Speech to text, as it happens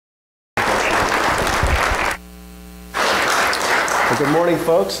Good morning,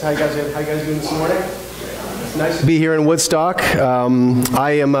 folks. How you guys doing this morning? It's nice to be here in Woodstock.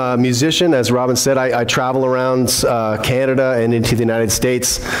 I am a musician, as Robin said. I travel around Canada and into the United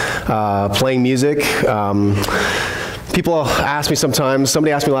States playing music. People ask me sometimes,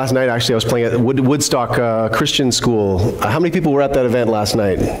 somebody asked me last night, actually, I was playing at Woodstock Christian School. How many people were at that event last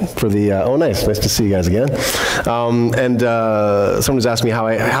night for the, oh nice to see you guys again. Someone was asking me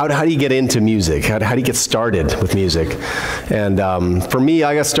how do you get into music? How do you get started with music? And for me,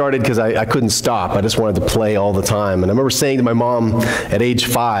 I got started because I couldn't stop. I just wanted to play all the time. And I remember saying to my mom at age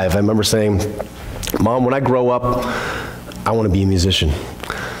 5, I remember saying, Mom, when I grow up, I want to be a musician.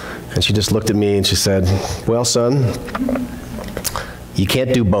 And she just looked at me and she said, well, son, you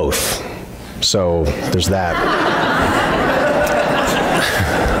can't do both. So there's that.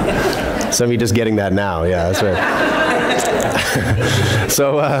 Some of you just getting that now. Yeah, that's right.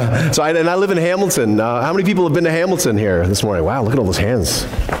 So I live in Hamilton. How many people have been to Hamilton here this morning? Wow, look at all those hands.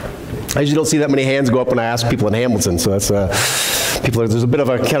 I usually don't see that many hands go up when I ask people in Hamilton. So that's there's a bit of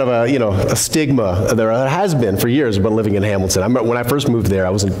a kind of a stigma there has been for years about living in Hamilton. When I first moved there, I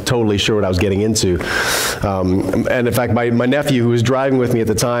wasn't totally sure what I was getting into. And in fact, my nephew, who was driving with me at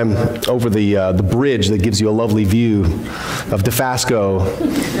the time over the bridge that gives you a lovely view of Dofasco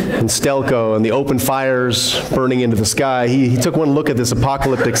and Stelco and the open fires burning into the sky, he took one look at this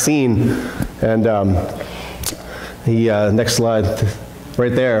apocalyptic scene, and next slide,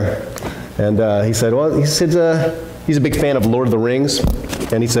 right there, and he said, he's a big fan of Lord of the Rings,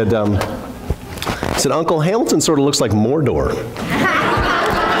 and he said, Uncle, Hamilton sort of looks like Mordor.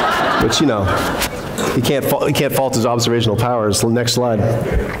 Which, you know, he can't fault his observational powers. Next slide.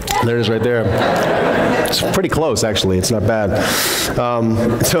 There it is right there. It's pretty close, actually. It's not bad.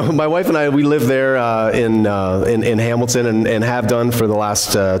 So my wife and I, we live there in Hamilton and have done for the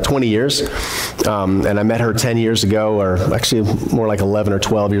last 20 years. And I met her 10 years ago, or actually more like 11 or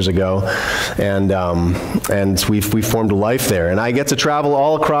 12 years ago. And we formed a life there. And I get to travel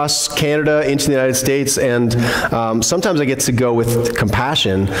all across Canada into the United States. And sometimes I get to go with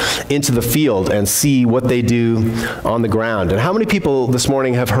Compassion into the field and see what they do on the ground. And how many people this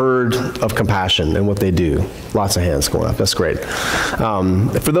morning have heard of Compassion and what they do? Lots of hands going up. That's great.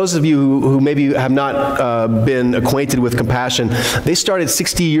 For those of you who maybe have not been acquainted with Compassion, they started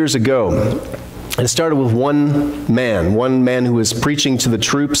 60 years ago. And it started with one man who was preaching to the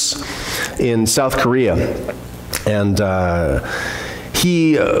troops in South Korea. And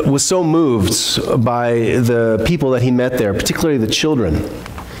he was so moved by the people that he met there, particularly the children,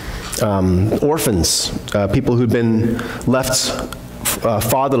 orphans, people who'd been left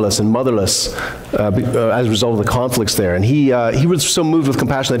fatherless and motherless as a result of the conflicts there. And he was so moved with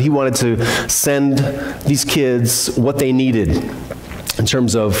Compassion that he wanted to send these kids what they needed in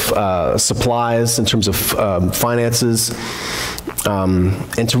terms of supplies, in terms of finances,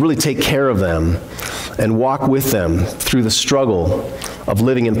 and to really take care of them and walk with them through the struggle of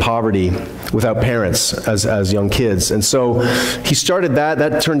living in poverty without parents as young kids. And so he started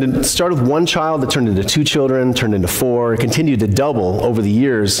that started with one child, that turned into 2 children, turned into 4, continued to double over the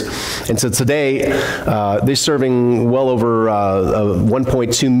years. And so today, they're serving well over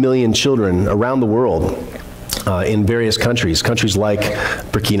 1.2 million children around the world in various countries like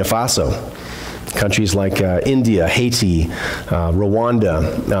Burkina Faso, countries like India, Haiti,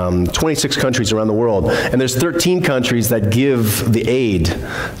 Rwanda, 26 countries around the world. And there's 13 countries that give the aid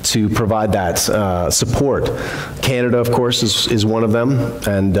to provide that support. Canada, of course, is one of them.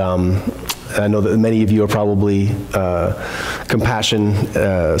 And I know that many of you are probably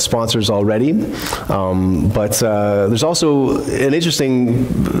Compassion sponsors already. But there's also an interesting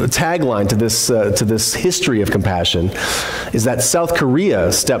tagline to this history of Compassion, is that South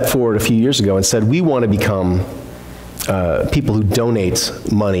Korea stepped forward a few years ago and said, we want to become people who donate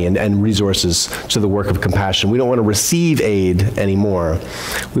money and resources to the work of Compassion. We don't want to receive aid anymore.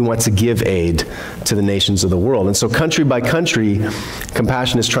 We want to give aid to the nations of the world. And so country by country,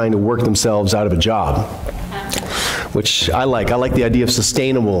 Compassion is trying to work themselves out of a job, which I like. I like the idea of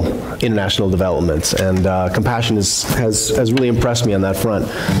sustainable international development, and Compassion has really impressed me on that front.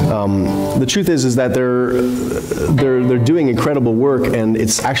 The truth is that they're doing incredible work, and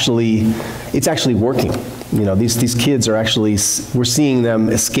it's actually working. You know, these kids are actually, we're seeing them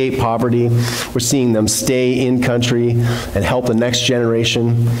escape poverty. We're seeing them stay in country and help the next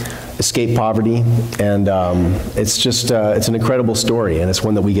generation escape poverty. And it's just, it's an incredible story, and it's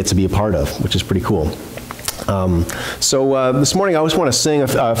one that we get to be a part of, which is pretty cool. This morning I just want to sing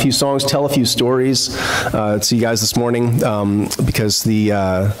a few songs, tell a few stories to you guys this morning, because the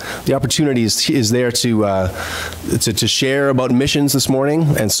opportunity is there to share about missions this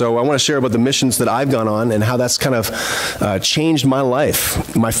morning. And so I want to share about the missions that I've gone on and how that's kind of changed my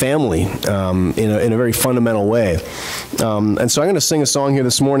life, my family, in a very fundamental way. And so I'm going to sing a song here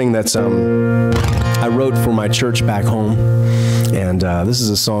this morning that's I wrote for my church back home. And this is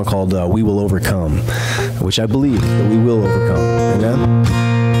a song called We Will Overcome, which I believe that we will overcome. Amen?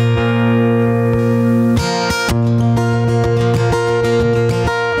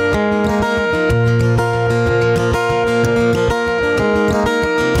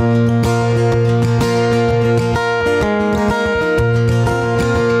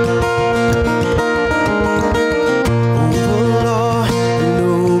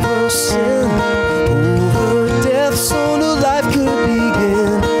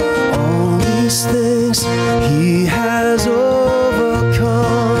 He has overcome.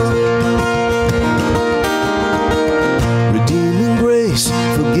 Redeeming grace,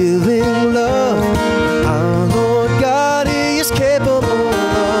 forgiving love. Our Lord God, He is capable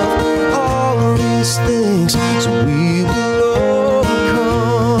of all these things. So we will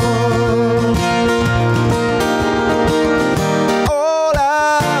overcome. All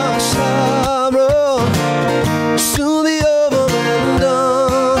our sorrow soon be over and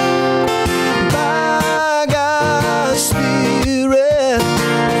done. By God's Spirit,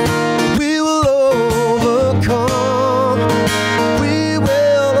 we will overcome. We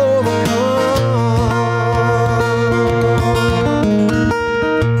will overcome.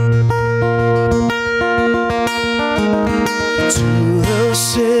 To the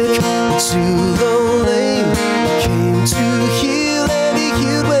sick, to the lame, came to heal, and He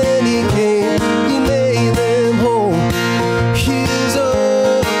healed when He came. He made them whole. He is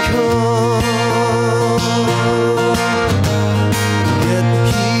overcome. Yet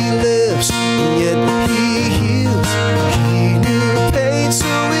He lives, yet He heals. He knew pain,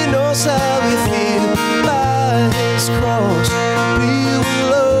 so He knows how we feel. By His cross, we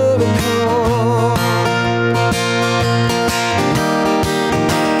will overcome.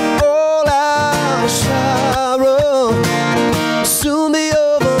 All our sorrow soon be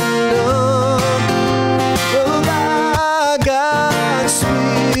over and done. Oh, by God's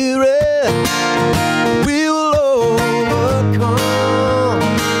Spirit, we will overcome.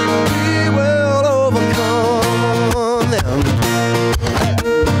 We will overcome them.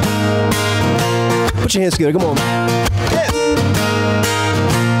 Put your hands together. Come on. Yeah.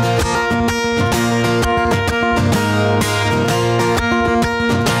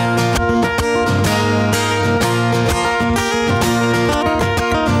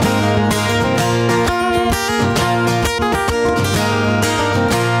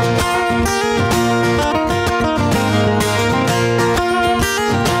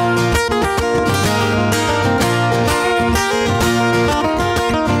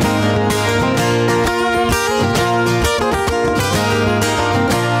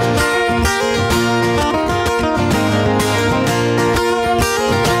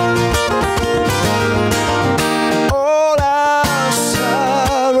 All our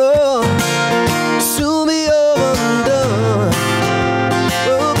sorrow soon be over and done.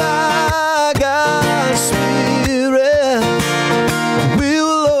 Oh, by God's Spirit, we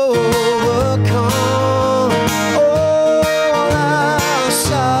will overcome. All our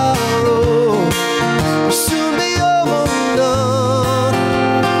sorrow soon be over and done.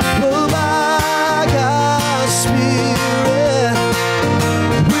 Oh, by God's Spirit,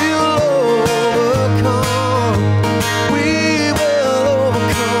 we will overcome. We will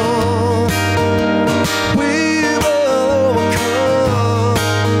overcome. We will overcome.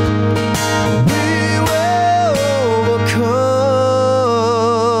 We will overcome.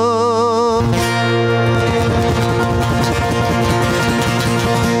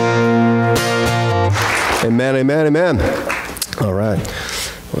 Amen, amen, amen. All right.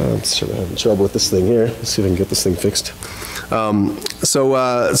 Well, I'm sort of having trouble with this thing here. Let's see if I can get this thing fixed. So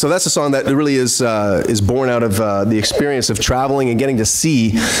that's a song that really is born out of the experience of traveling and getting to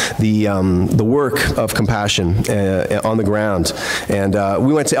see the work of compassion on the ground. And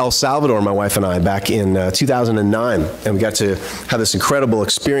we went to El Salvador, my wife and I, back in 2009, and we got to have this incredible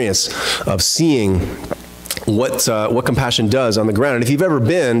experience of seeing what compassion does on the ground. And if you've ever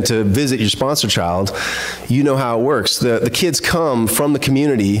been to visit your sponsor child, you know how it works. The kids come from the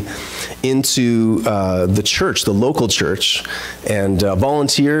community into the church, the local church, and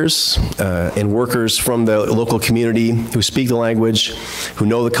volunteers and workers from the local community who speak the language, who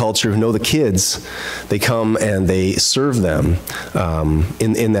know the culture, who know the kids. They come and they serve them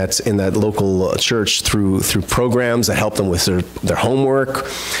in that local church through programs that help them with their homework.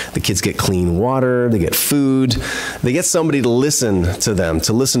 The kids get clean water, they get food, they get somebody to listen to them,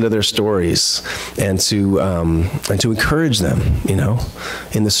 to listen to their stories, and to encourage them,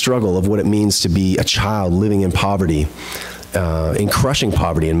 in the struggle of what it means to be a child living in poverty, in crushing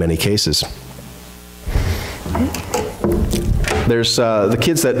poverty in many cases. There's the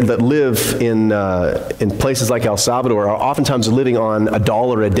kids that live in places like El Salvador are oftentimes living on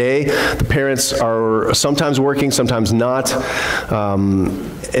 $1 a day. The parents are sometimes working, sometimes not.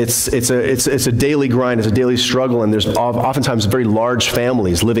 It's a daily grind, it's a daily struggle, and there's oftentimes very large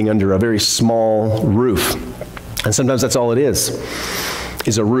families living under a very small roof. And sometimes that's all it is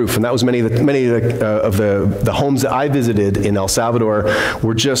a roof. And that was many of the homes that I visited in El Salvador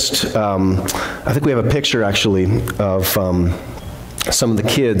were just, I think we have a picture actually of some of the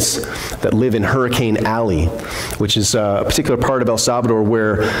kids that live in Hurricane Alley, which is a particular part of El Salvador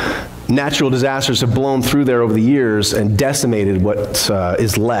where natural disasters have blown through there over the years and decimated what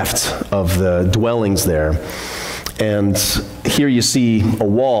is left of the dwellings there. And here you see a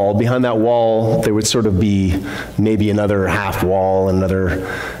wall. Behind that wall, there would sort of be maybe another half wall, another,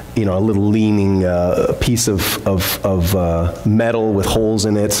 a little leaning piece of metal with holes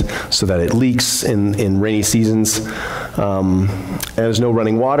in it so that it leaks in rainy seasons. And there's no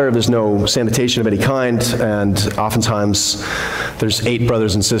running water, there's no sanitation of any kind, and oftentimes there's 8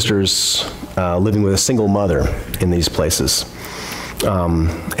 brothers and sisters living with a single mother in these places. In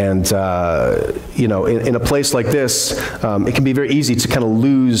a place like this, it can be very easy to kind of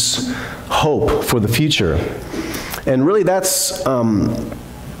lose hope for the future. And really that's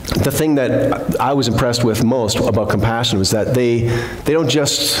the thing that I was impressed with most about Compassion was that they don't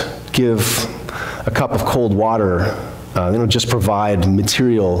just give a cup of cold water, they don't just provide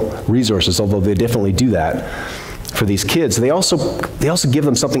material resources, although they definitely do that for these kids. They also give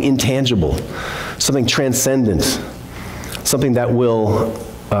them something intangible, something transcendent, something that will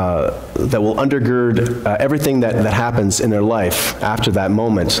undergird everything that happens in their life after that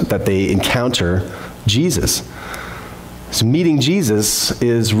moment that they encounter Jesus. So meeting Jesus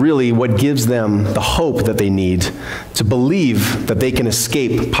is really what gives them the hope that they need to believe that they can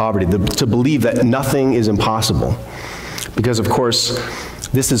escape poverty, to believe that nothing is impossible. Because, of course,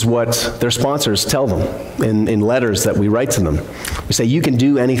 this is what their sponsors tell them in letters that we write to them. We say, you can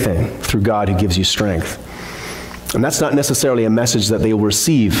do anything through God who gives you strength. And that's not necessarily a message that they will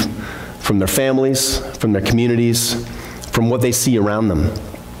receive from their families, from their communities, from what they see around them.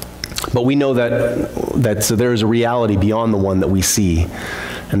 But we know that there is a reality beyond the one that we see,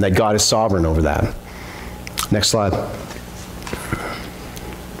 and that God is sovereign over that. Next slide.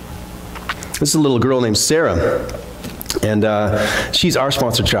 This is a little girl named Sarah, and she's our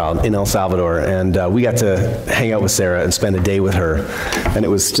sponsor child in El Salvador, and we got to hang out with Sarah and spend a day with her, and it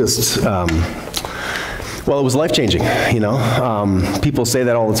was just, well, it was life-changing, People say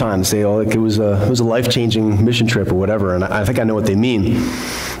that all the time. They say, oh, like it was a life-changing mission trip or whatever, and I think I know what they mean.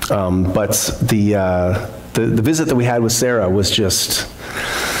 But the visit that we had with Sarah was just,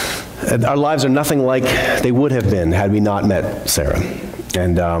 our lives are nothing like they would have been had we not met Sarah.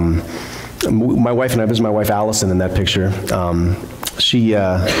 And my wife and I, this is my wife Allison in that picture. She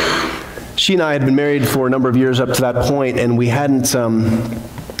and I had been married for a number of years up to that point, and we hadn't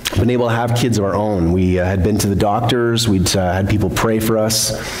been able to have kids of our own. We had been to the doctors, we'd had people pray for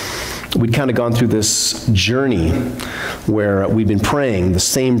us. We'd kind of gone through this journey where we'd been praying the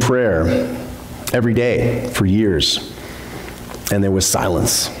same prayer every day for years, and there was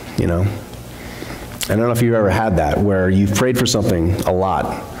silence, I don't know if you've ever had that, where you've prayed for something a lot,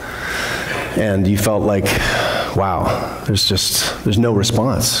 and you felt like, wow, there's no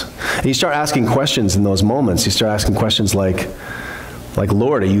response. And you start asking questions in those moments. You start asking questions like,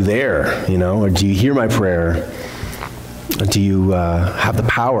 Lord, are you there? Or do you hear my prayer? Do you have the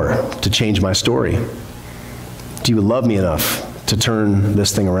power to change my story? Do you love me enough to turn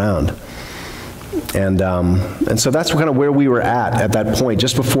this thing around? And so that's kind of where we were at that point,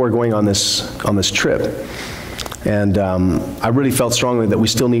 just before going on this trip. And I really felt strongly that we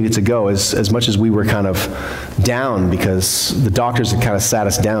still needed to go, as much as we were kind of down, because the doctors had kind of sat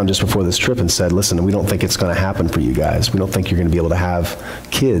us down just before this trip and said, listen, we don't think it's going to happen for you guys. We don't think you're going to be able to have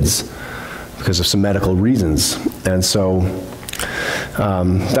kids because of some medical reasons. And so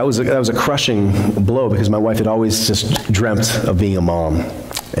that was a crushing blow, because my wife had always just dreamt of being a mom.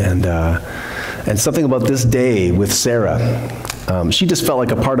 And something about this day with Sarah she just felt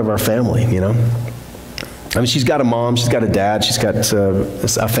like a part of our family, you know? I mean, she's got a mom, she's got a dad, she's got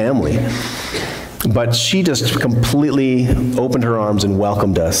a family. But she just completely opened her arms and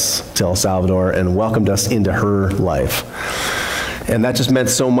welcomed us to El Salvador and welcomed us into her life. And that just meant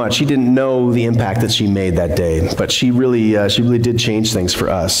so much. She didn't know the impact that she made that day, but she really did change things for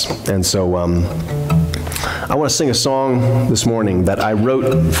us. And so I want to sing a song this morning that I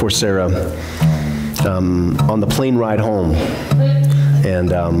wrote for Sarah on the plane ride home.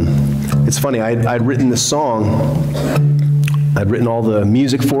 And it's funny, I'd written this song. I'd written all the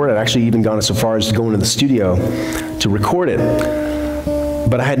music for it. I'd actually even gone so far as to go into the studio to record it.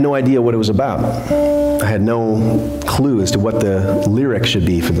 But I had no idea what it was about. I had no clue as to what the lyrics should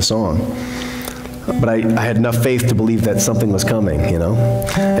be for the song. But I had enough faith to believe that something was coming, you know?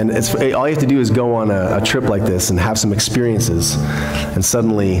 And all you have to do is go on a trip like this and have some experiences, and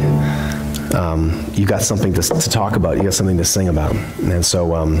suddenly you got something to talk about, you got something to sing about. And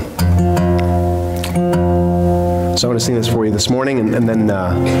so I'm going to sing this for you this morning, and then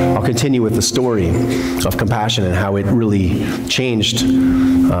I'll continue with the story of compassion and how it really changed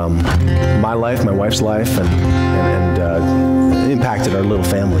my life, my wife's life, and impacted our little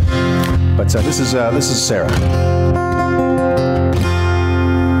family. But this is Sarah.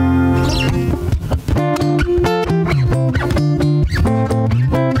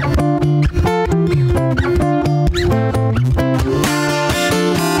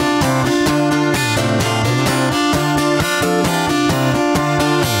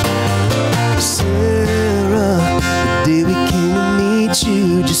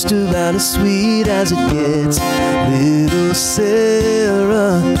 Just about as sweet as it gets. Little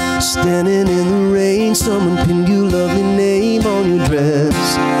Sarah, standing in the rain. Someone pinned your lovely name on your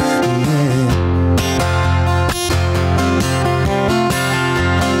dress. Yeah.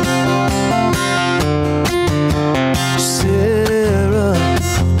 Sarah,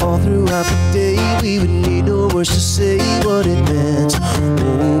 all throughout the day we would need no words to say what it meant.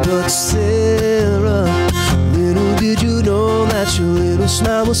 Oh, but Sarah, little did you know that your little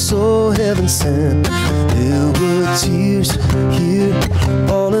smile was so heaven sent. There were tears here,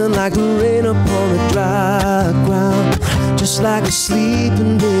 falling like the rain upon the dry ground. Just like a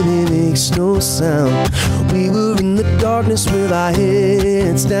sleeping baby makes no sound. We were in the darkness with our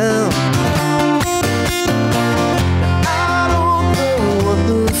heads down. I don't know what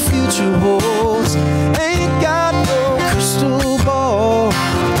the future holds. Ain't got no crystal ball.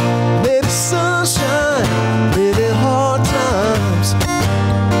 Maybe sunshine, maybe hard times.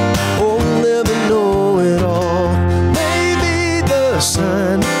 Oh, we'll never know it all. Maybe the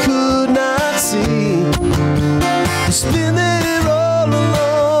sign we could not see. It's been there all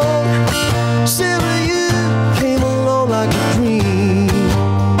along. Sarah, you came along like a dream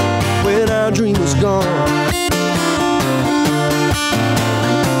when our dream was gone.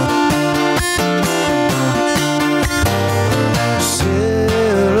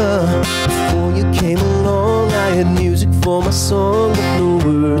 Sarah, before you came along, I had music for my song with no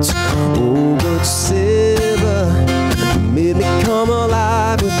words. Oh, but Sarah, you made me come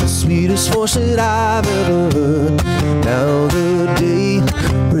alive with the sweetest voice that I've ever heard. Now the day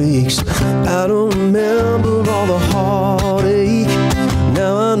breaks, I don't remember all the heartache.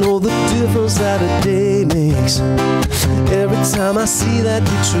 Now I know the difference that a day makes. Every time I see that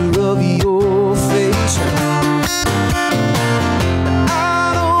picture of your face,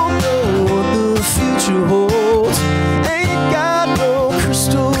 I don't know what the future holds. Ain't got no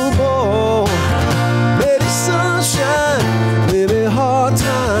crystal ball. Maybe sunshine, maybe hard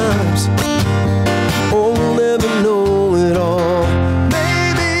times. Oh, we'll never know it all.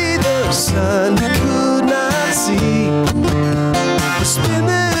 Maybe the sign we could not see. It's been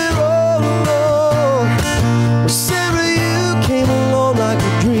there all along. Well, Sarah, you came along like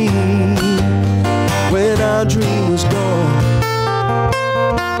a dream when our dream was gone.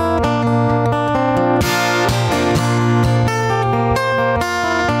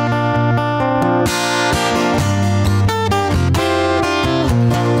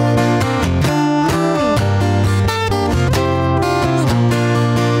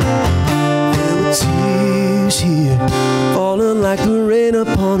 Like the rain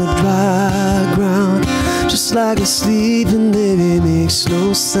upon a dry ground. Just like a sleeping baby makes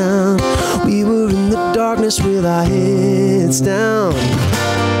no sound. We were in the darkness with our heads down.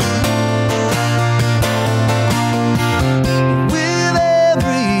 With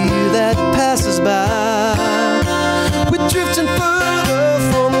every year that passes by, we're drifting further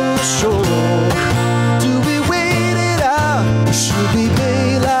from the shore. Do we wait it out, or should we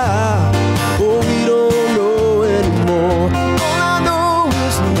bail out? Oh, we don't know anymore.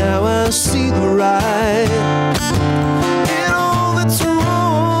 Now I see the right in all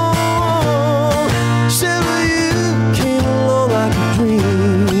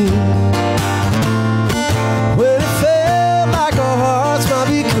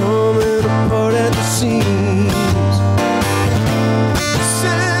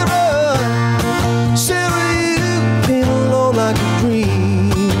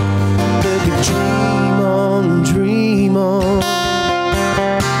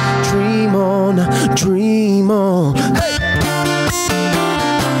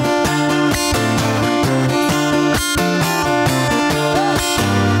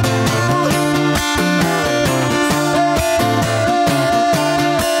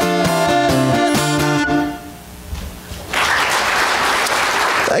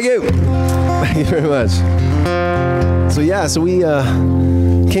Thank you. Thank you very much. So we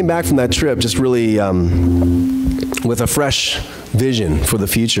came back from that trip just really with a fresh vision for the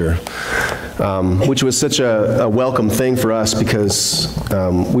future, which was such a welcome thing for us because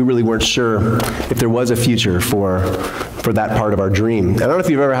we really weren't sure if there was a future for that part of our dream. I don't know if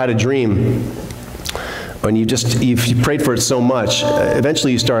you've ever had a dream when you prayed for it so much,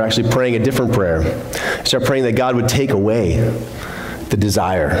 eventually you start actually praying a different prayer. You start praying that God would take away the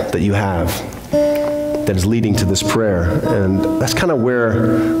desire that you have that is leading to this prayer. And that's kind of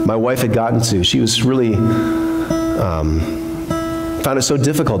where my wife had gotten to. She was really, found it so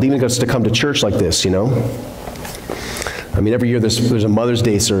difficult even just to come to church like this, you know? I mean, every year there's a Mother's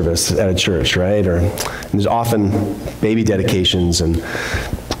Day service at a church, right? And there's often baby dedications, and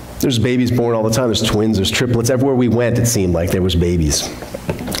there's babies born all the time. There's twins, there's triplets. Everywhere we went, it seemed like there was babies,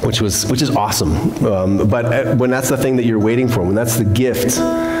 which is awesome. But when that's the thing that you're waiting for, when that's the gift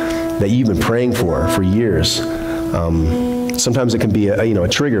that you've been praying for years, sometimes it can be a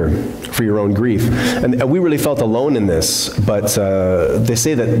trigger for your own grief. And we really felt alone in this, but they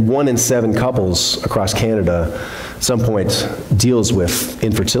say that 1 in 7 couples across Canada at some point deals with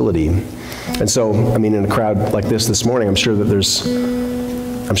infertility. And so, I mean, in a crowd like this morning, I'm sure that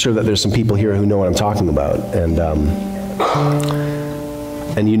there's some people here who know what I'm talking about.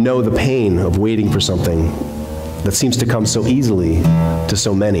 And you know the pain of waiting for something that seems to come so easily to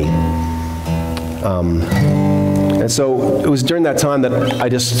so many. And so it was during that time that I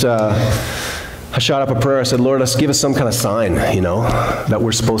just, I shot up a prayer. I said, Lord, give us some kind of sign, you know, that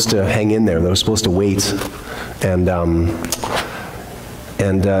we're supposed to hang in there, that we're supposed to wait. And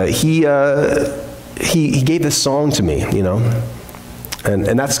he gave this song to me, you know.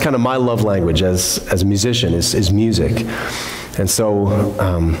 And that's kind of my love language as a musician, is music. And so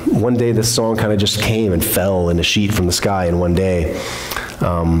one day this song kind of just came and fell in a sheet from the sky in one day.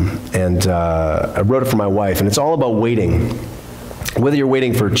 I wrote it for my wife, and it's all about waiting. Whether you're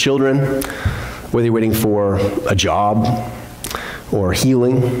waiting for children, whether you're waiting for a job or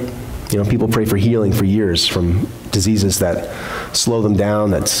healing. You know, people pray for healing for years from diseases that slow them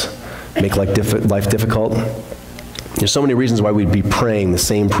down, that make life difficult. There's so many reasons why we'd be praying the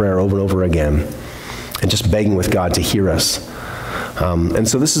same prayer over and over again and just begging with God to hear us. And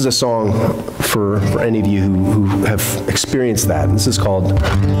so this is a song for any of you who have experienced that. This is called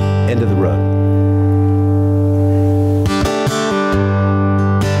End of the Road.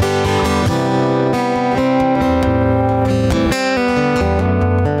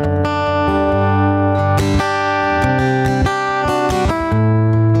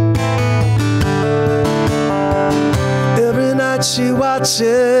 She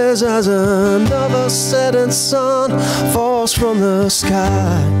watches as another setting sun falls from the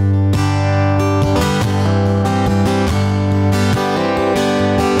sky.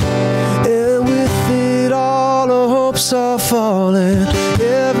 And with it all her hopes are falling.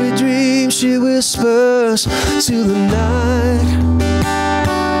 Every dream she whispers to the night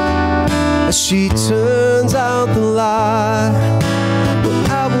as she turns out the light.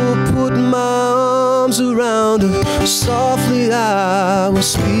 Well, I will put my arms around her. Softly I will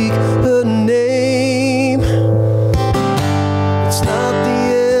speak her name. It's not the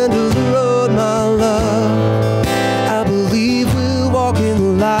end of the road, my love. I believe we'll walk in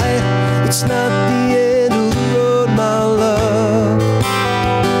the light. It's not the end of the road, my love.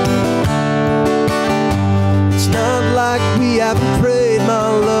 It's not like we haven't prayed, my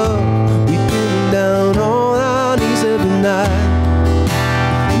love. We've been down on our knees every night.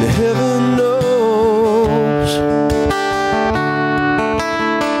 And heaven knows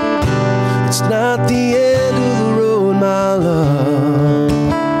it's not the end of the road, my love.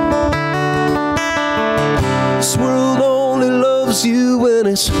 This world only loves you when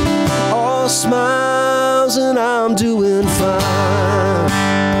it's all smiles and I'm doing fine.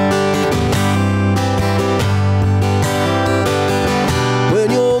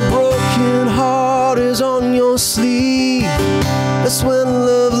 When your broken heart is on your sleeve, that's when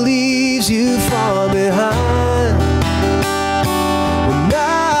love leaves you far behind.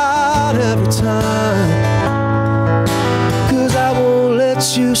 Every time, 'cause I won't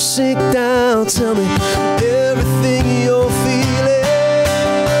let you sink down. Tell me everything you're feeling.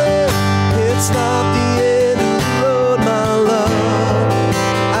 It's not the end of the road, my love.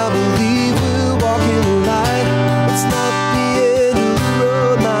 I believe we'll walk in the light. It's not the end of the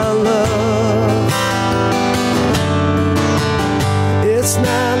road, my love. It's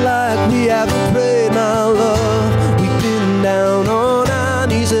not like we haven't prayed, my love. We've been down on our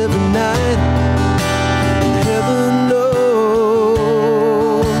knees every night, and heaven knows.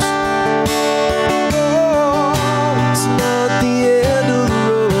 Oh, it's not the end of the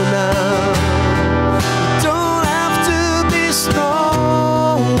road,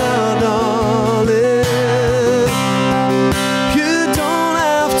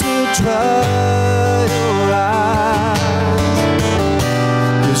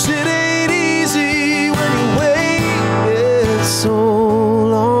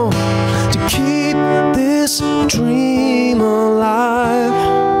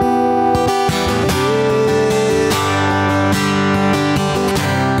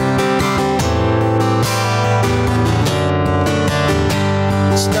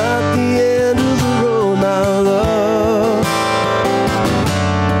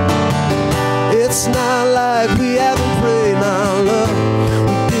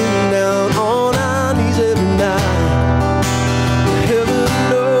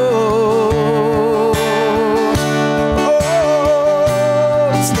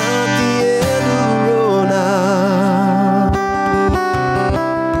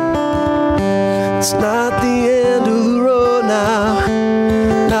 It's not the end of the road now.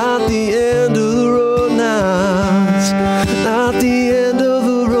 Not the end of the road now. It's not the end of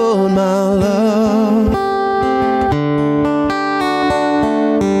the road, my love.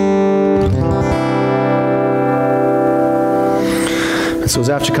 And so it was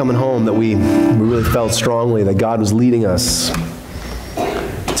after coming home that we really felt strongly that God was leading us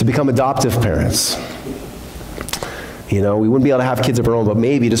to become adoptive parents. You know, we wouldn't be able to have kids of our own, but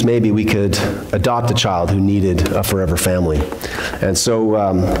maybe, just maybe, we could adopt a child who needed a forever family. And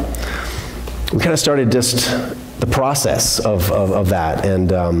so we kind of started just the process of that.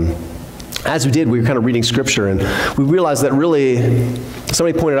 And as we did, we were kind of reading Scripture, and we realized that really,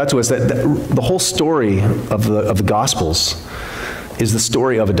 somebody pointed out to us that the whole story of the Gospels is the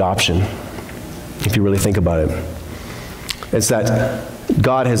story of adoption, if you really think about it. It's that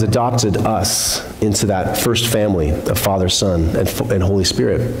God has adopted us into that first family of Father, Son, and Holy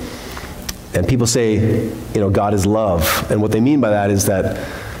Spirit. And people say, you know, God is love. And what they mean by that is that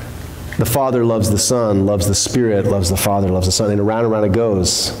the Father loves the Son, loves the Spirit, loves the Father, loves the Son. And around it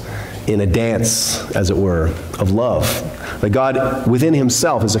goes in a dance, as it were, of love. That God within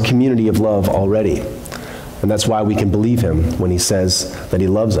himself is a community of love already. And that's why we can believe him when he says that he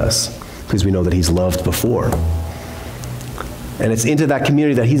loves us, because we know that he's loved before. And it's into that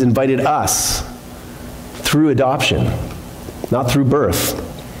community that he's invited us through adoption, not through birth,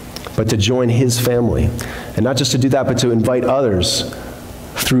 but to join his family. And not just to do that, but to invite others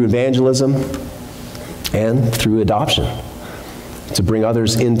through evangelism and through adoption, to bring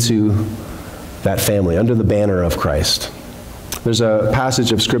others into that family under the banner of Christ. There's a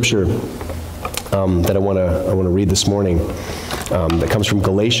passage of Scripture that I want to read this morning that comes from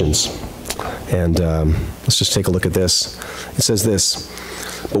Galatians. And let's just take a look at this. It says this: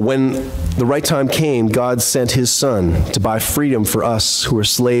 "But when the right time came, God sent his Son to buy freedom for us who were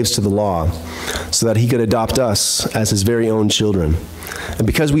slaves to the law, so that he could adopt us as his very own children. And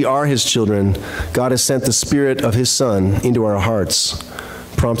because we are his children, God has sent the Spirit of his Son into our hearts,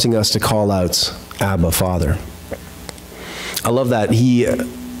 prompting us to call out, 'Abba, Father.'" I love that. He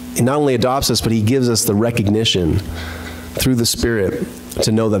not only adopts us, but he gives us the recognition through the Spirit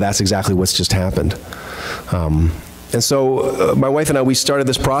to know that that's exactly what's just happened. And so my wife and I, we started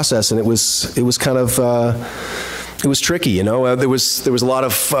this process, and it was kind of it was tricky, you know. There was a lot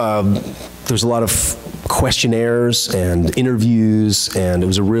of questionnaires and interviews, and it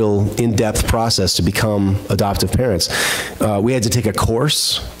was a real in-depth process to become adoptive parents. We had to take a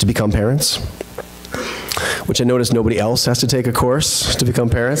course to become parents, which I noticed nobody else has to take a course to become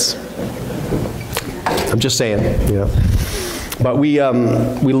parents. I'm just saying, you know. But we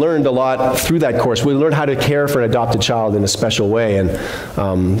learned a lot through that course. We learned how to care for an adopted child in a special way, and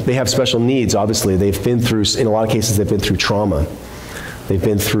they have special needs, obviously. They've been through, in a lot of cases, they've been through trauma. They've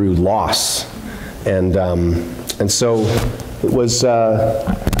been through loss. And so it was,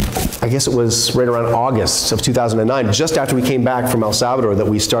 I guess it was right around August of 2009, just after we came back from El Salvador, that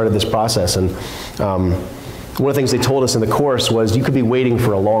we started this process. And one of the things they told us in the course was you could be waiting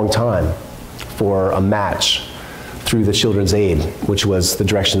for a long time for a match through the Children's Aid, which was the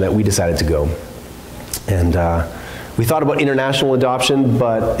direction that we decided to go. And we thought about international adoption,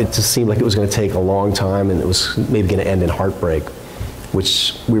 but it just seemed like it was going to take a long time, and it was maybe going to end in heartbreak,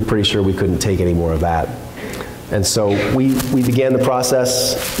 which we were pretty sure we couldn't take any more of that. And so we began the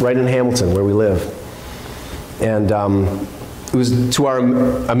process right in Hamilton, where we live. And it was to our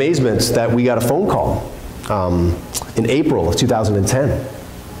amazement that we got a phone call in April of 2010.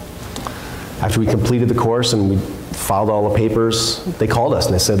 After we completed the course and we filed all the papers, they called us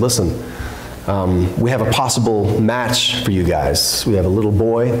and they said, "Listen, we have a possible match for you guys. We have a little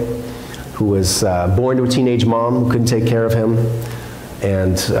boy who was born to a teenage mom who couldn't take care of him.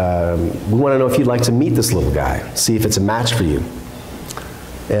 And we want to know if you'd like to meet this little guy, see if it's a match for you."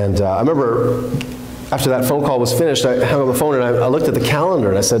 And I remember after that phone call was finished, I hung up the phone and I looked at the calendar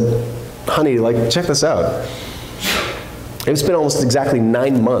and I said, "Honey, like, check this out." It's been almost exactly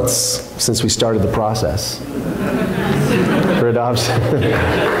 9 months since we started the process for adoption.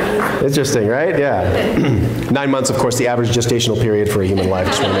 Interesting, right? Yeah. 9 months, of course, the average gestational period for a human life.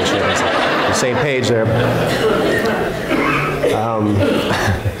 Just want to make sure we're on the same page there.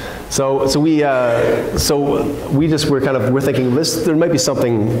 We're thinking there might be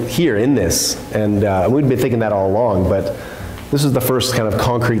something here in this, and we'd been thinking that all along, but this is the first kind of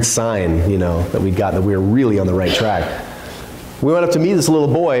concrete sign, you know, that we got that we were really on the right track. We went up to meet this little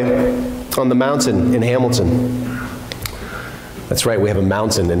boy on the mountain in Hamilton. That's right, we have a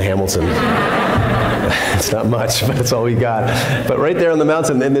mountain in Hamilton. It's not much, but it's all we got. But right there on the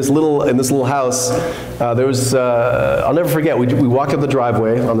mountain, in this little house, there was, I'll never forget, we walked up the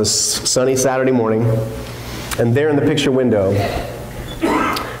driveway on this sunny Saturday morning, and there in the picture window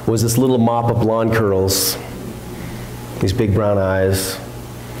was this little mop of blonde curls, these big brown eyes,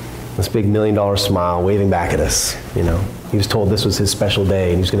 this big $1 million smile waving back at us, you know. He was told this was his special day,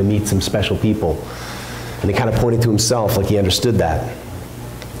 and he was going to meet some special people. And he kind of pointed to himself like he understood that.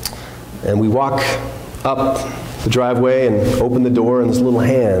 And we walk up the driveway and open the door, and this little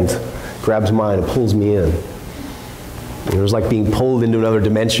hand grabs mine and pulls me in. And it was like being pulled into another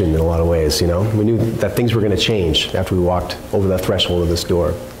dimension in a lot of ways, you know. We knew that things were going to change after we walked over the threshold of this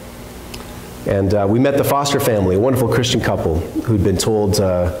door. And we met the foster family, a wonderful Christian couple who'd been told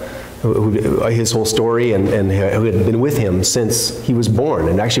his whole story and who had been with him since he was born,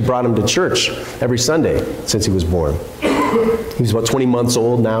 and actually brought him to church every Sunday since he was born. He was about 20 months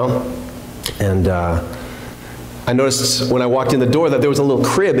old now. And I noticed when I walked in the door that there was a little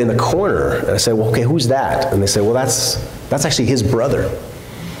crib in the corner. And I said, well, okay, who's that? And they said, well, that's actually his brother,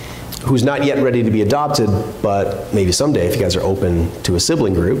 who's not yet ready to be adopted, but maybe someday, if you guys are open to a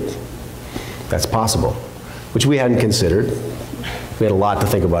sibling group, that's possible, which we hadn't considered. We had a lot to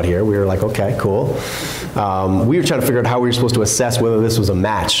think about here. We were like, okay, cool. We were trying to figure out how we were supposed to assess whether this was a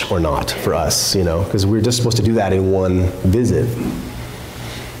match or not for us, you know, because we were just supposed to do that in one visit.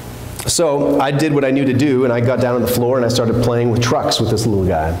 So I did what I knew to do, and I got down on the floor and I started playing with trucks with this little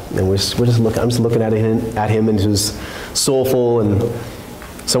guy. And I'm just looking at him into his soulful and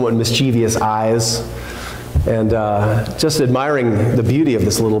somewhat mischievous eyes, and just admiring the beauty of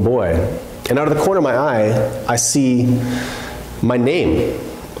this little boy. And out of the corner of my eye, I see my name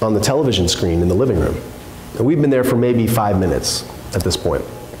on the television screen in the living room. And we've been there for maybe 5 minutes at this point.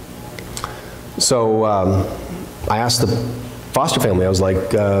 So I asked the foster family, I was like,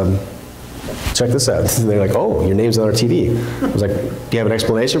 check this out. And they're like, oh, your name's on our TV. I was like, do you have an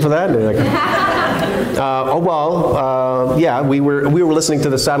explanation for that? And they're like, yeah, we were listening to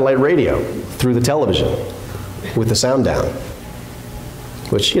the satellite radio through the television with the sound down,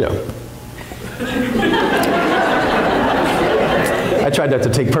 which, you know, I tried not to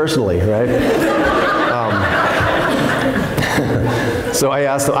take personally, right? So I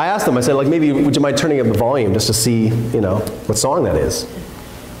asked them, I said, like, maybe would you mind turning up the volume just to see, you know, what song that is?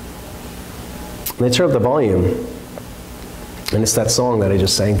 And they turned up the volume, and it's that song that I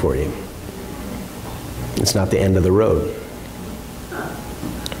just sang for you. It's Not the End of the Road.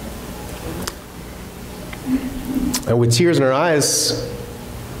 And with tears in our eyes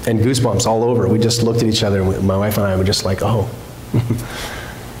and goosebumps all over, we just looked at each other, and my wife and I were just like, oh,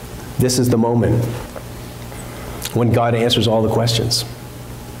 this is the moment when God answers all the questions,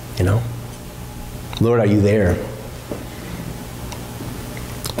 you know? Lord, are you there?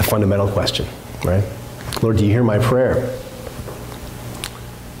 A fundamental question, right? Lord, do you hear my prayer?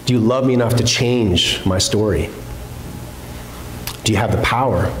 Do you love me enough to change my story? Do you have the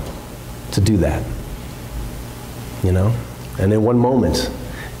power to do that? You know? And in one moment,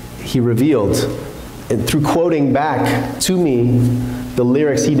 he revealed, and through quoting back to me the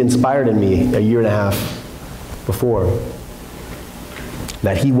lyrics he'd inspired in me a year and a half before,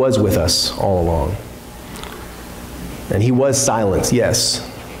 that he was with us all along. And he was silent, yes,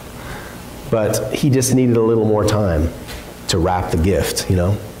 but he just needed a little more time to wrap the gift, you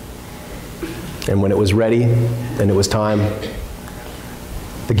know? And when it was ready and it was time,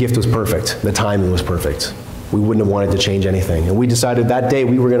 the gift was perfect. The timing was perfect. We wouldn't have wanted to change anything. And we decided that day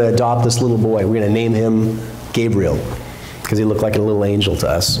we were going to adopt this little boy. We're going to name him Gabriel, because he looked like a little angel to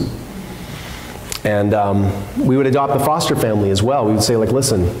us. And we would adopt the foster family as well. We would say, like,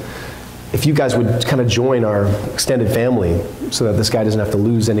 listen, if you guys would kind of join our extended family so that this guy doesn't have to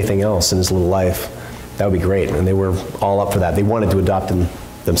lose anything else in his little life, that would be great. And they were all up for that. They wanted to adopt him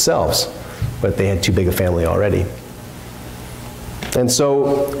themselves, but they had too big a family already. And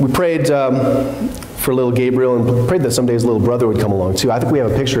so we prayed for little Gabriel, and prayed that someday his little brother would come along too. I think we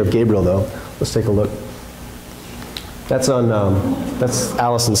have a picture of Gabriel though. Let's take a look. That's on, that's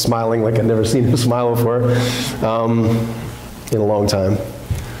Allison smiling like I've never seen him smile before in a long time.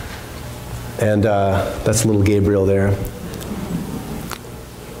 And that's little Gabriel there.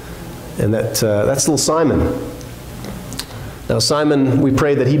 And that's little Simon. Now Simon, we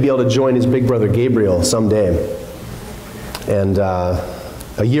prayed that he'd be able to join his big brother Gabriel someday. And a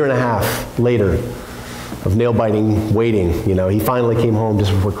year and a half later of nail-biting waiting, you know, he finally came home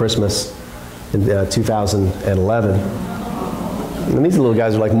just before Christmas in 2011. And these little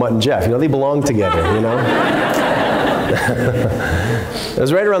guys are like Mutt and Jeff, you know, they belong together, you know? It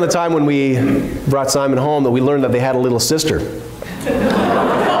was right around the time when we brought Simon home that we learned that they had a little sister.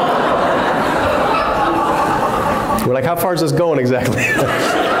 like, how far is this going exactly?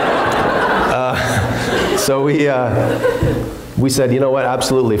 So we said, you know what,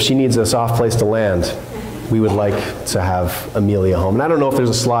 absolutely. If she needs a soft place to land, we would like to have Amelia home. And I don't know if there's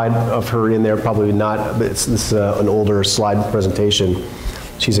a slide of her in there, probably not, but this is an older slide presentation.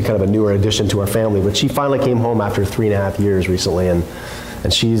 She's a kind of a newer addition to our family, but she finally came home after 3.5 years recently, and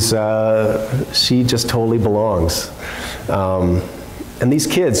she just totally belongs. And these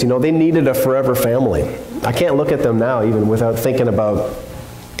kids, you know, they needed a forever family. I can't look at them now even without thinking about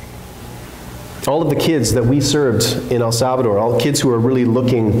all of the kids that we served in El Salvador, all the kids who are really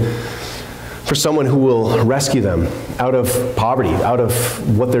looking for someone who will rescue them out of poverty, out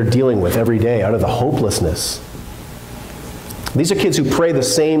of what they're dealing with every day, out of the hopelessness. These are kids who pray the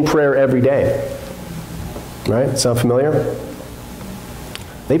same prayer every day. Right? Sound familiar?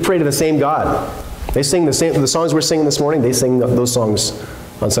 They pray to the same God. They sing the songs we're singing this morning, they sing those songs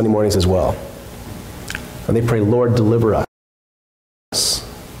on Sunday mornings as well. And they pray, Lord, deliver us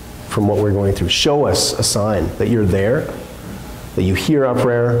from what we're going through. Show us a sign that you're there, that you hear our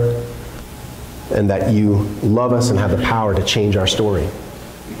prayer, and that you love us and have the power to change our story.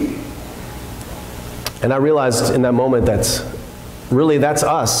 And I realized in that moment that's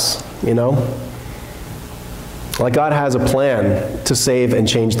us, you know? Like God has a plan to save and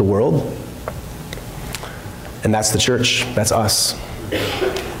change the world. And that's the church. That's us.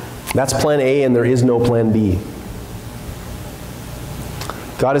 That's plan A, and there is no plan B.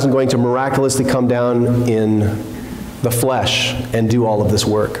 God isn't going to miraculously come down in the flesh and do all of this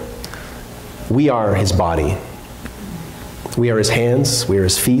work. We are his body. We are his hands. We are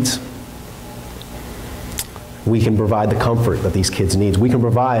his feet. We can provide the comfort that these kids need. We can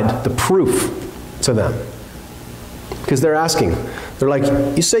provide the proof to them. Because they're asking. They're like,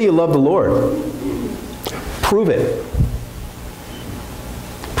 you say you love the Lord. Prove it.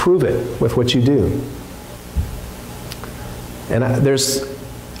 Prove it with what you do. And there's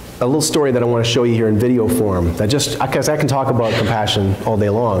a little story that I want to show you here in video form, that because I can talk about compassion all day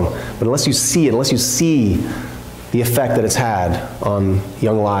long, but unless you see it, unless you see the effect that it's had on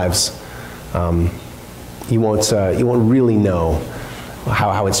young lives, you won't really know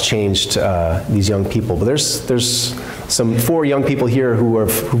how it's changed these young people. But there's 4 young people here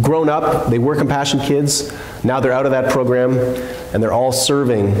who've grown up. They were Compassion Kids. Now they're out of that program, and they're all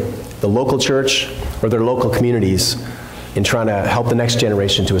serving the local church or their local communities in trying to help the next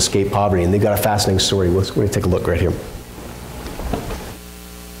generation to escape poverty. And they've got a fascinating story. We're going to take a look right here.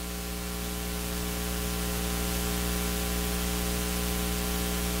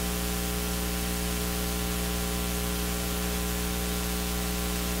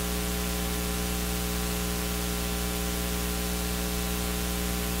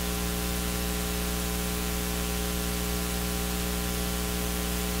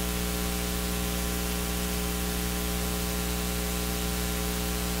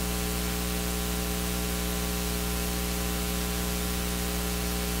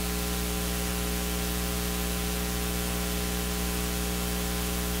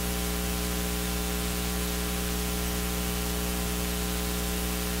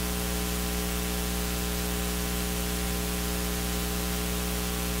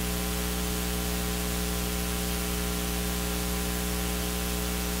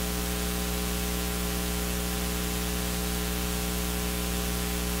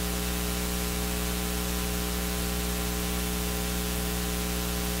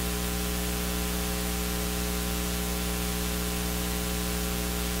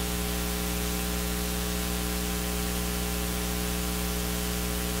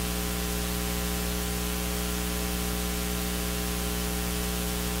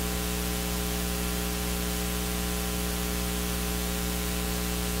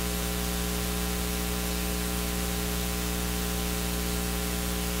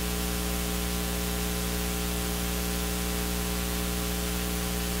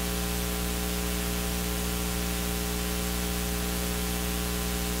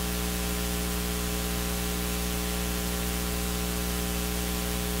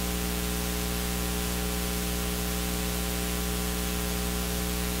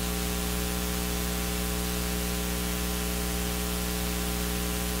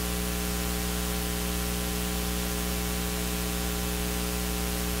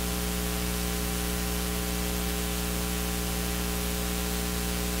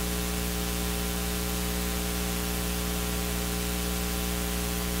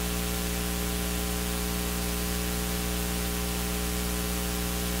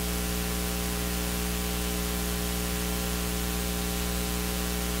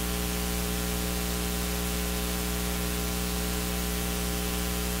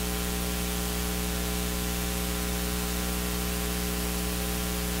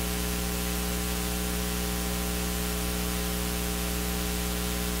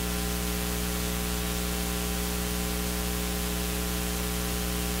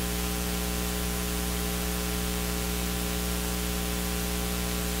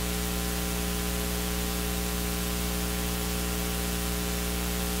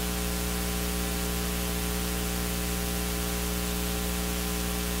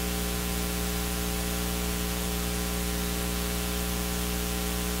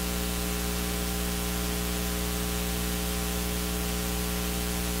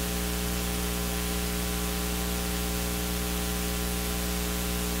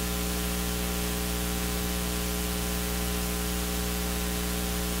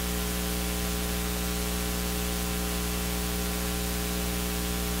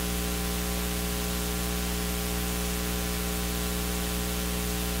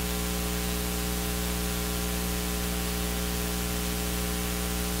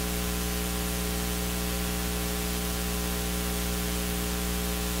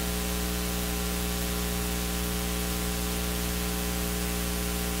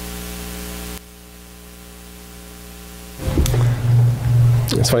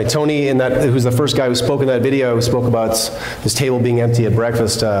 It's funny, Tony, who's the first guy who spoke in that video, who spoke about his table being empty at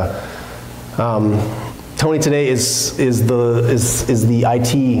breakfast. Tony today is the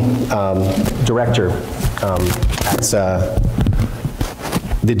IT director at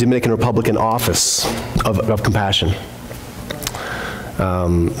the Dominican Republican office of Compassion.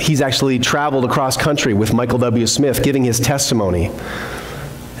 He's actually traveled across country with Michael W. Smith giving his testimony.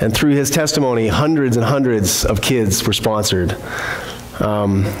 And through his testimony, hundreds and hundreds of kids were sponsored.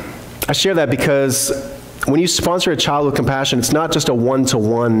 I share that because when you sponsor a child with Compassion, it's not just a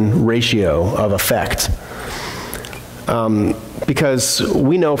one-to-one ratio of effect. Because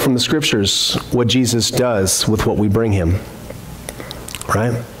we know from the scriptures what Jesus does with what we bring him,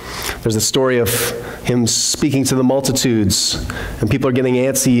 right? There's a story of him speaking to the multitudes, and people are getting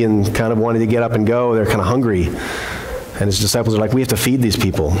antsy and kind of wanting to get up and go. They're kind of hungry. And his disciples are like, we have to feed these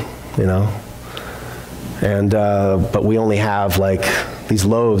people, you know? And, but we only have like these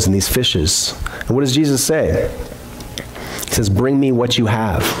loaves and these fishes. And what does Jesus say? He says, bring me what you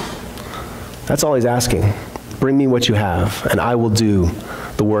have. That's all he's asking. Bring me what you have, and I will do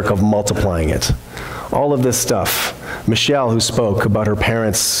the work of multiplying it. All of this stuff. Michelle, who spoke about her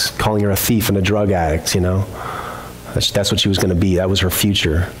parents calling her a thief and a drug addict, you know, that's what she was going to be. That was her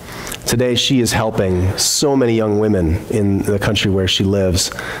future. Today, she is helping so many young women in the country where she lives,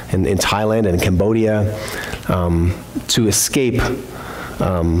 in Thailand and in Cambodia, to escape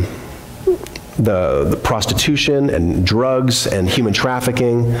the prostitution and drugs and human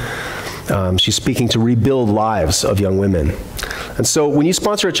trafficking. She's speaking to rebuild lives of young women. And so when you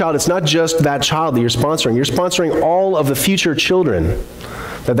sponsor a child, it's not just that child that you're sponsoring. You're sponsoring all of the future children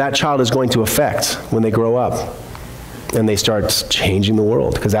that child is going to affect when they grow up and they start changing the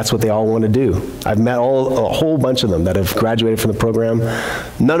world, because that's what they all want to do. I've met a whole bunch of them that have graduated from the program.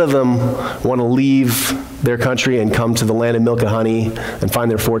 None of them want to leave their country and come to the land of milk and honey and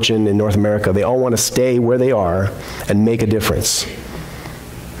find their fortune in North America. They all want to stay where they are and make a difference.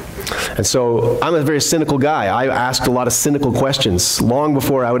 And so I'm a very cynical guy. I asked a lot of cynical questions long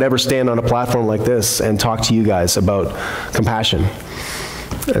before I would ever stand on a platform like this and talk to you guys about Compassion.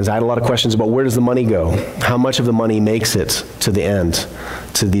 As I had a lot of questions about where does the money go? How much of the money makes it to the end,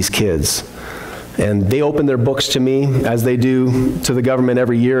 to these kids? And they opened their books to me, as they do to the government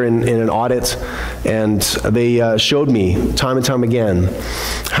every year in an audit, and they showed me time and time again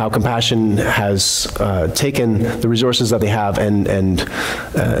how Compassion has taken the resources that they have and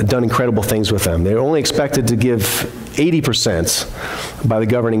done incredible things with them. They're only expected to give 80% by the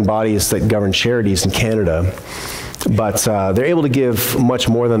governing bodies that govern charities in Canada. But they're able to give much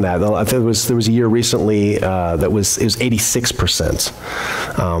more than that. I think there was a year recently that it was 86%.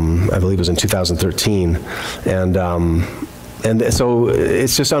 I believe it was in 2013, and so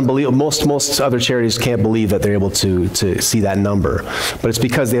it's just unbelievable. Most other charities can't believe that they're able to see that number. But it's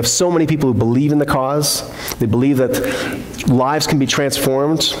because they have so many people who believe in the cause. They believe that lives can be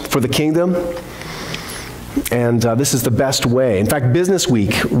transformed for the kingdom. And this is the best way. In fact, Business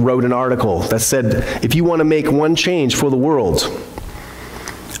Week wrote an article that said, if you want to make one change for the world,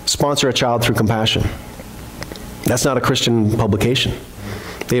 sponsor a child through Compassion. That's not a Christian publication.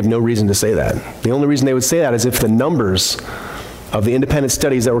 They have no reason to say that. The only reason they would say that is if the numbers of the independent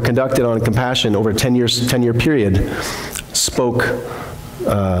studies that were conducted on Compassion over a 10-year period spoke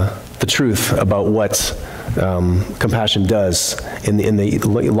the truth about what Compassion does in the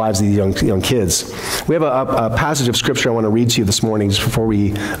lives of these young kids. We have a passage of scripture I want to read to you this morning, just before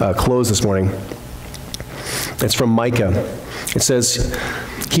we close this morning. It's from Micah. It says,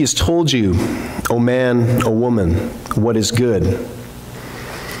 "He has told you, O man, O woman, what is good.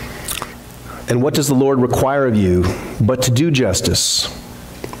 And what does the Lord require of you but to do justice,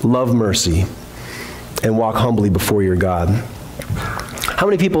 love mercy, and walk humbly before your God?" How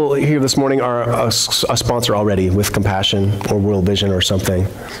many people here this morning are a sponsor already with Compassion or World Vision or something?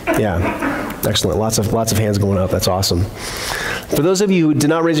 Yeah, excellent. Lots of hands going up. That's awesome. For those of you who did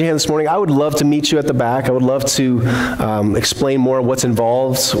not raise your hand this morning, I would love to meet you at the back. I would love to explain more what's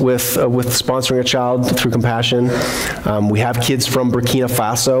involved with sponsoring a child through Compassion. We have kids from Burkina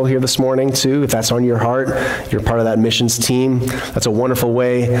Faso here this morning too. If that's on your heart, you're part of that missions team. That's a wonderful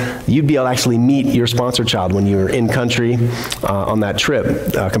way. You'd be able to actually meet your sponsor child when you're in country on that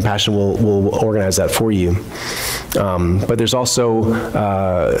trip. Compassion will organize that for you. But there's also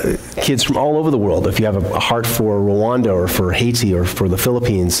kids from all over the world. If you have a heart for Rwanda or for Haiti Haiti or for the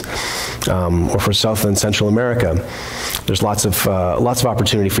Philippines or for South and Central America. There's lots of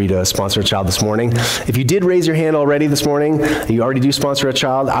opportunity for you to sponsor a child this morning. If you did raise your hand already this morning, and you already do sponsor a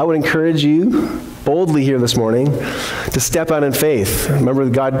child, I would encourage you boldly here this morning to step out in faith. Remember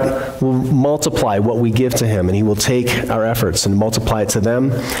that God will multiply what we give to him, and he will take our efforts and multiply it to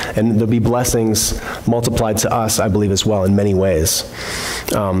them, and there'll be blessings multiplied to us, I believe, as well in many ways.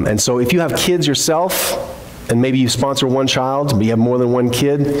 And so if you have kids yourself, and maybe you sponsor one child, but you have more than one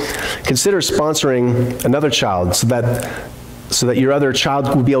kid, consider sponsoring another child so that your other child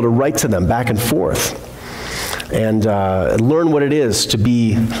will be able to write to them back and forth and learn what it is to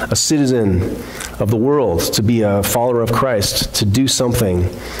be a citizen of the world, to be a follower of Christ, to do something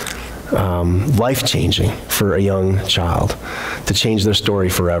life-changing for a young child, to change their story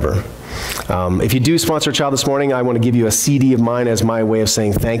forever. If you do sponsor a child this morning, I want to give you a CD of mine as my way of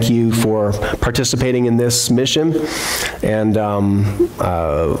saying thank you for participating in this mission. And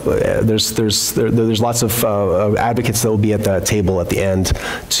there's lots of advocates that will be at the table at the end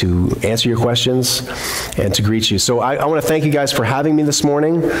to answer your questions and to greet you. So I want to thank you guys for having me this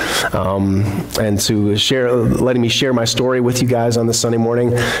morning and to letting me share my story with you guys on this Sunday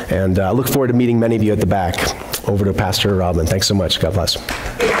morning. And I look forward to meeting many of you at the back. Over to Pastor Robin. Thanks so much. God bless.